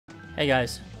Hey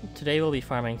guys, today we'll be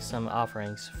farming some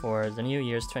offerings for the New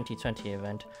Year's 2020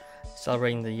 event,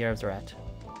 celebrating the Year of the Rat.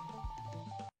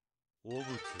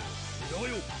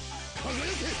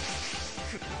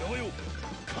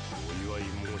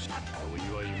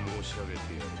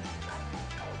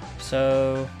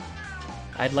 So,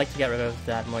 I'd like to get rid of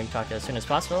that Moitaka as soon as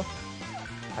possible.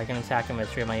 I can attack him with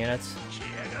 3 of my units.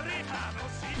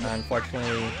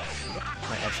 Unfortunately,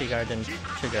 my Echi guard didn't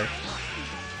trigger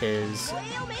his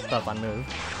buff on move,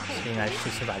 so he managed to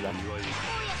survive that.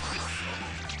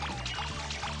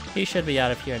 He should be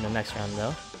out of here in the next round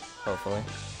though, hopefully.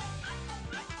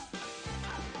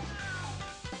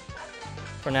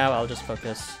 For now, I'll just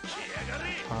focus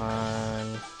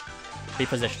on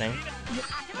repositioning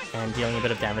and dealing a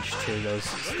bit of damage to those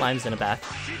slimes in the back.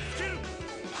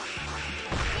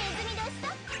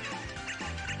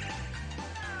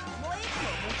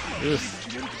 Oof,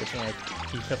 good thing I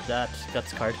equipped that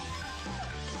Guts card.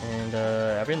 And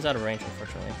everyone's out of range,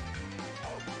 unfortunately.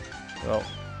 Well,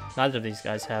 neither of these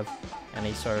guys have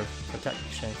any sort of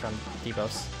protection from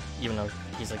debuffs, even though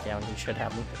he's like down, he should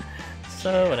have them.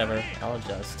 So whatever, I'll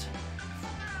just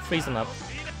freeze them up.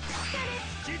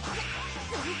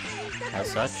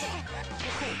 As such.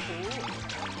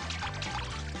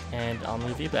 And I'll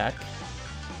move you back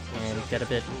and get a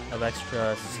bit of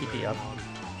extra CP up.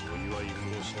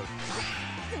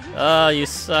 Oh, you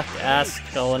suck ass,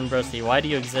 Gullinbursti. Why do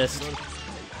you exist?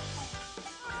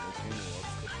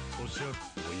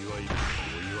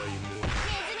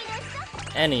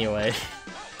 Anyway.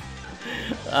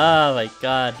 Oh my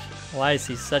god. Why is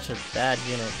he such a bad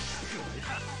unit?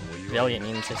 Valiant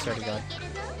units, I swear to god.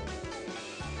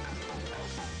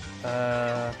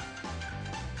 I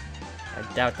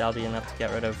doubt that'll be enough to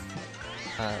get rid of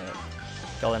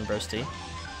Gullinbursti.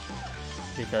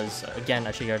 Because, again,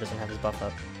 Ashigar doesn't have his buff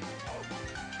up.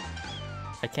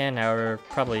 I can, however,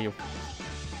 probably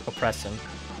oppress him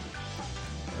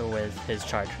with his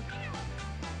charge.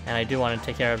 And I do want to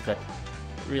take care of that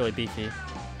really beefy,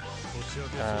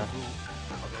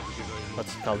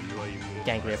 what's it called,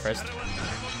 Ganglia first.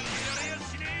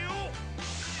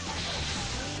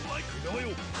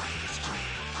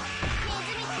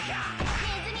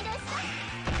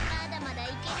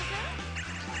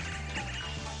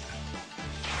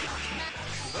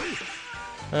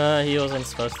 He wasn't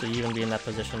supposed to even be in that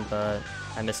position, but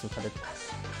I misinterpreted.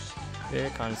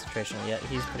 Good concentration. Yeah,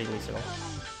 he's pretty lethal.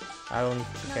 I will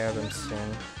take care of him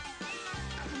soon.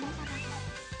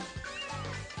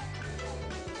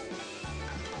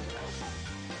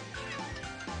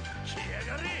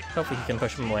 Hopefully he can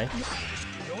push him away.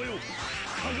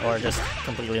 Or just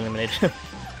completely eliminate him.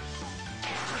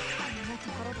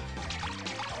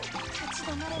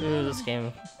 Ooh, this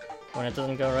game, when it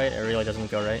doesn't go right, it really doesn't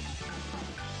go right.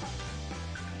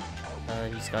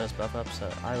 He's got his buff up,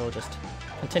 so I will just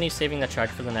continue saving that charge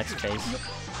for the next phase.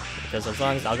 Because as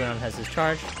long as Algernon has his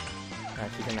charge,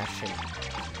 he can actually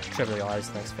trivialize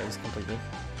the next phase completely.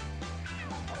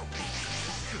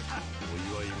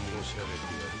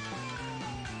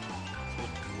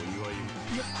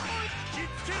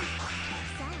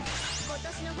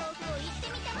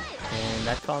 And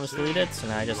that column is deleted, so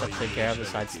now I just have to take care of the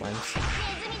side slimes.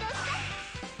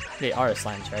 They are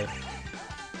slimes, right?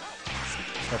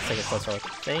 Let's take a closer look.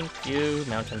 Thank you,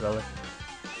 Mountain Roller.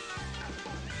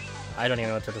 I don't even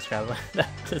know what to describe that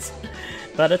is,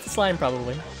 but it's a slime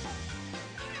probably.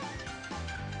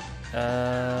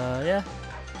 Yeah.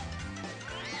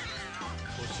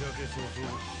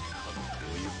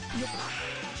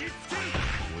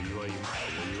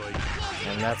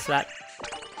 And that's that.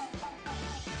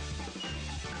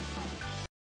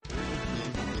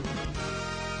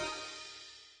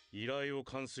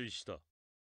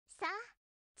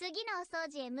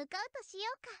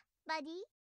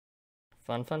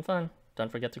 Fun, fun, fun.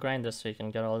 Don't forget to grind this so you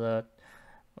can get all the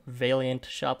Valiant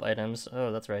shop items.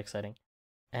 Oh, that's very exciting.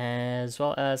 As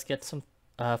well as get some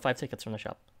 5 tickets from the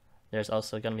shop. There's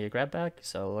also going to be a grab bag,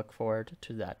 so look forward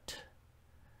to that.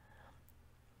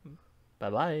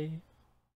 Bye-bye.